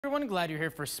Everyone, glad you're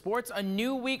here for sports. A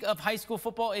new week of high school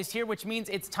football is here, which means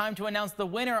it's time to announce the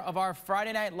winner of our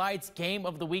Friday Night Lights game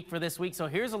of the week for this week. So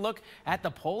here's a look at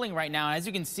the polling right now. As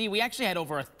you can see, we actually had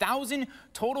over 1,000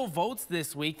 total votes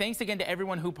this week. Thanks again to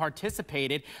everyone who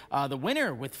participated. The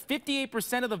winner with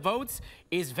 58% of the votes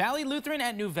is Valley Lutheran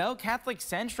at Nouvelle Catholic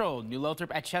Central. New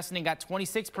Lothrop at Chesaning got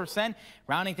 26%.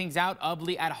 Rounding things out,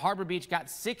 Ubly at Harbor Beach got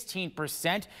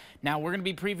 16%. Now we're going to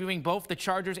be previewing both the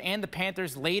Chargers and the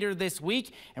Panthers later this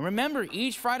week. And remember,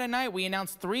 each Friday night we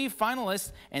announce 3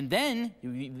 finalists, and then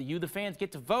you, the fans,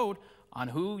 get to vote on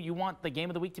who you want the game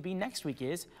of the week to be next week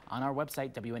is on our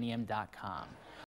website, WNEM.com.